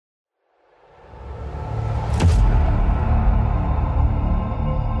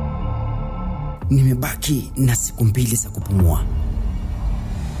Nimebaki na siku 2 za kupumua.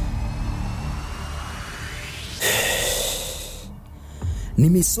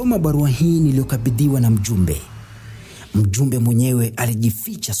 Nimesoma barua hii niliyokabidhiwa na mjumbe. Mjumbe mwenyewe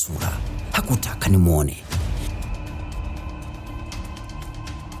alijificha sura, hakutaka nimuone.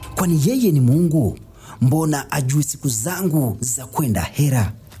 Kwani yeye ni Mungu? Mbona ajue siku zangu za kwenda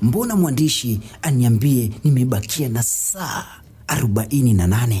hera? Mbona mwandishi aniambie nimebakia na saa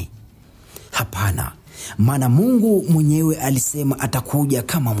 48? Hapana, maana Mungu mwenyewe alisema atakuja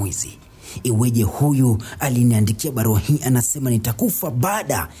kama mwizi. Iweje huyu aliniandikia barua hii anasema nitakufa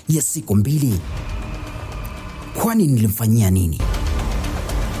baada ya siku 2? Kwani nilimfanyia nini?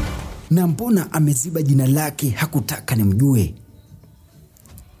 Na mbona ameziba jina lake, hakutaka nimjue?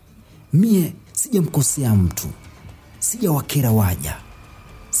 Mie sijamkosea mtu, sijawakera waja,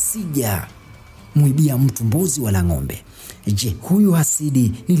 sija muibia mtu mbuzi wala ng'ombe. Je, huyu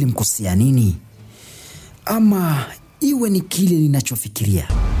hasidi nilimkosea nini? Ama iwe ni kile ninachofikiria.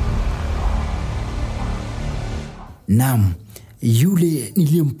 Naam, yule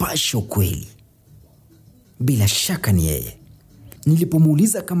niliyempasha ukweli bila shaka ni yeye.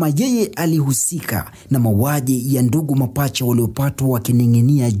 Nilipomuuliza kama yeye alihusika na mauaji ya ndugu mapacha waliopatwa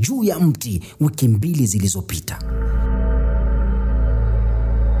wakining'inia juu ya mti wiki 2 zilizopita.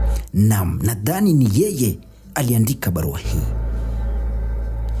 Naam, nadhani ni yeye aliandika barua hii.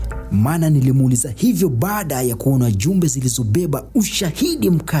 Maana nilimuuliza hivyo baada ya kuona jumbe zilizobeba ushahidi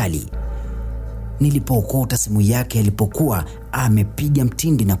mkali. Nilipookota simu yake alipokuwa amepiga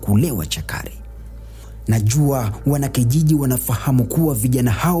mtindi na kulewa chakari. Najua wanakijiji wanafahamu kuwa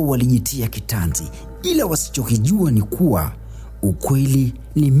vijana hao walijitia kitanzi, ila wasichokijua ni kuwa ukweli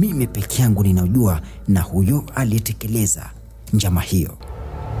ni mimi peke yangu ninajua, na huyo aliyetekeleza njama hiyo.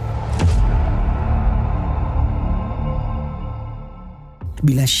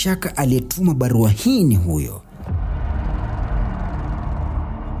 Bila shaka aliyetuma barua hii ni huyo.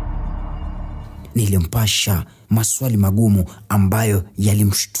 Nilimpasha maswali magumu ambayo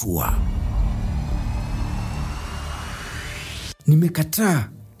yalimshtua. Nimekataa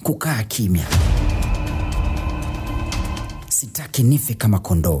kukaa kimya. Sitaki nife kama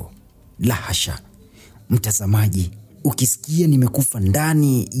kondoo. La hasha. Mtazamaji, ukisikia nimekufa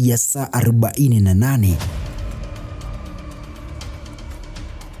ndani ya saa 48,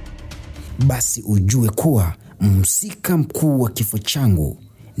 basi ujue kuwa mhusika mkuu wa kifo changu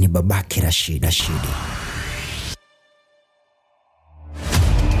ni babake Rashidi.